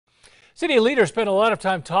City leaders spent a lot of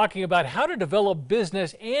time talking about how to develop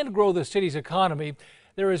business and grow the city's economy.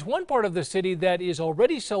 There is one part of the city that is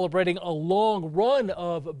already celebrating a long run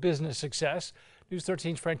of business success. News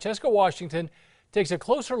 13's Francesca Washington takes a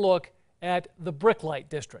closer look at the Bricklight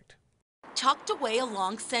District. Tucked away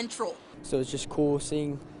along Central. So it's just cool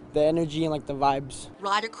seeing the energy and the vibes.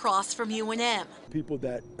 Right across from UNM. People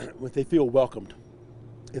that, when they feel welcomed,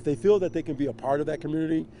 if they feel that they can be a part of that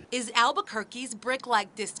community. Is Albuquerque's Bricklight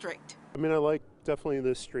District. I mean, I like definitely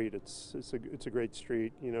this street. It's a great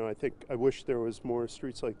street. You know, I wish there was more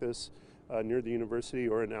streets like this near the university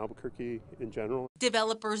or in Albuquerque in general.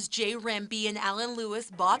 Developers Jay Remby and Alan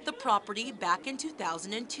Lewis bought the property back in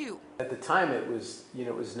 2002. At the time, it was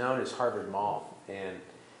known as Harvard Mall, and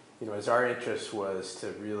as our interest was to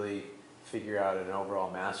really figure out an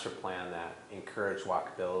overall master plan that encouraged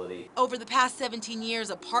walkability. Over the past 17 years,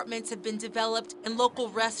 apartments have been developed and local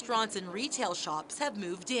restaurants and retail shops have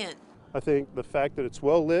moved in. I think the fact that it's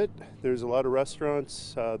well lit, there's a lot of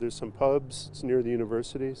restaurants, there's some pubs, it's near the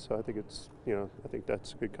university, so I think I think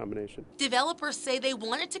that's a good combination. Developers say they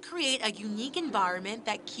wanted to create a unique environment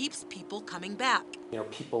that keeps people coming back.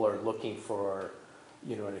 People are looking for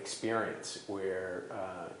an experience where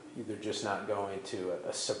they're just not going to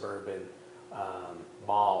a suburban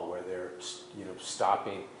mall where they're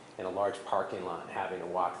stopping in a large parking lot and having to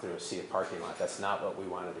walk through a sea of parking lot. That's not what we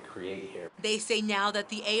wanted to create here. They say now that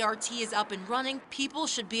the ART is up and running, people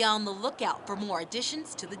should be on the lookout for more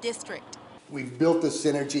additions to the district. We've built the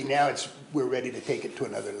synergy. Now we're ready to take it to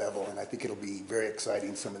another level, and I think it'll be very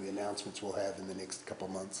exciting, some of the announcements we'll have in the next couple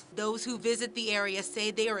months. Those who visit the area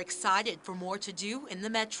say they are excited for more to do in the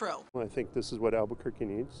metro. Well, I think this is what Albuquerque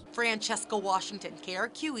needs. Francesca Washington,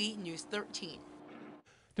 KRQE News 13.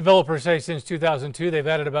 Developers say since 2002 they've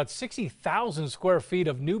added about 60,000 square feet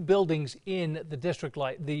of new buildings in the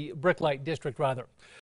Bricklight District.